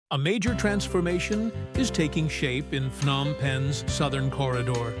A major transformation is taking shape in Phnom Penh's southern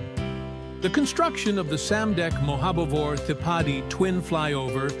corridor. The construction of the Samdech Mohabovor Thipadei twin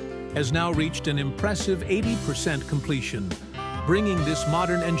flyover has now reached an impressive 80% completion, bringing this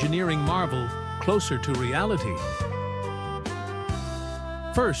modern engineering marvel closer to reality.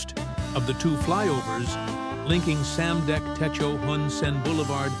 First of the two flyovers, linking Samdech Techo Hun Sen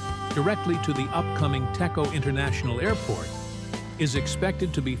Boulevard directly to the upcoming Techo International Airport, is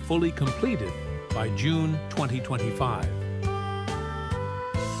expected to be fully completed by June 2025.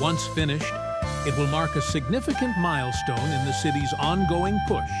 Once finished, it will mark a significant milestone in the city's ongoing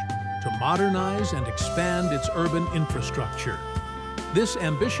push to modernize and expand its urban infrastructure. This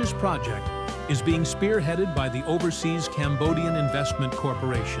ambitious project is being spearheaded by the Overseas Cambodian Investment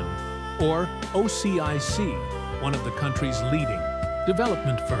Corporation, or OCIC, one of the country's leading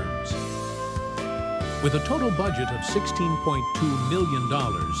development firms. With a total budget of $16.2 million,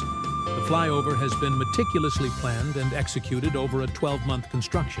 the flyover has been meticulously planned and executed over a 12-month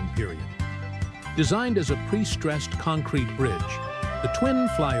construction period. Designed as a pre-stressed concrete bridge, the twin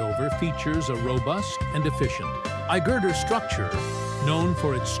flyover features a robust and efficient I-girder structure known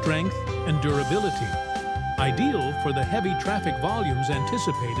for its strength and durability, ideal for the heavy traffic volumes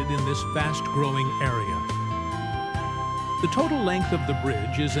anticipated in this fast-growing area. The total length of the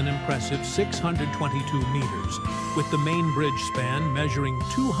bridge is an impressive 622 meters, with the main bridge span measuring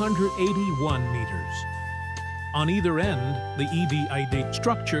 281 meters. On either end, the EVID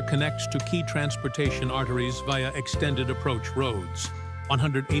structure connects to key transportation arteries via extended approach roads,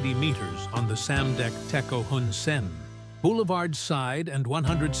 180 meters on the Samdech Techo Hun Sen Boulevard side and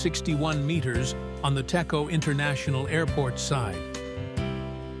 161 meters on the Techo International Airport side.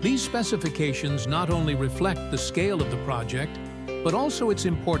 These specifications not only reflect the scale of the project, but also its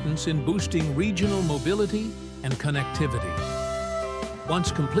importance in boosting regional mobility and connectivity.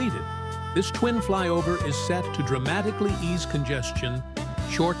 Once completed, this twin flyover is set to dramatically ease congestion,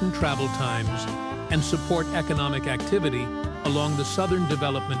 shorten travel times, and support economic activity along the southern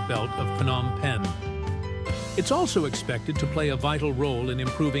development belt of Phnom Penh. It's also expected to play a vital role in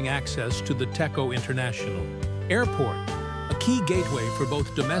improving access to the Techo International Airport, a key gateway for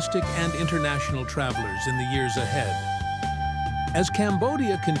both domestic and international travelers in the years ahead. As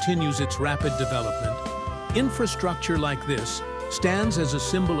Cambodia continues its rapid development, infrastructure like this stands as a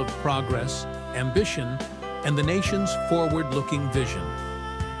symbol of progress, ambition, and the nation's forward-looking vision.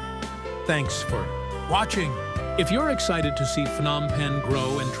 Thanks for watching. If you're excited to see Phnom Penh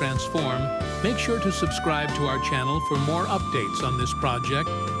grow and transform, make sure to subscribe to our channel for more updates on this project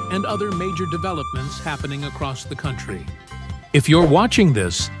and other major developments happening across the country. If you're watching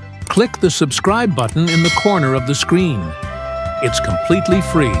this, click the subscribe button in the corner of the screen. It's completely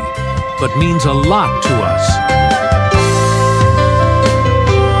free, but means a lot to us.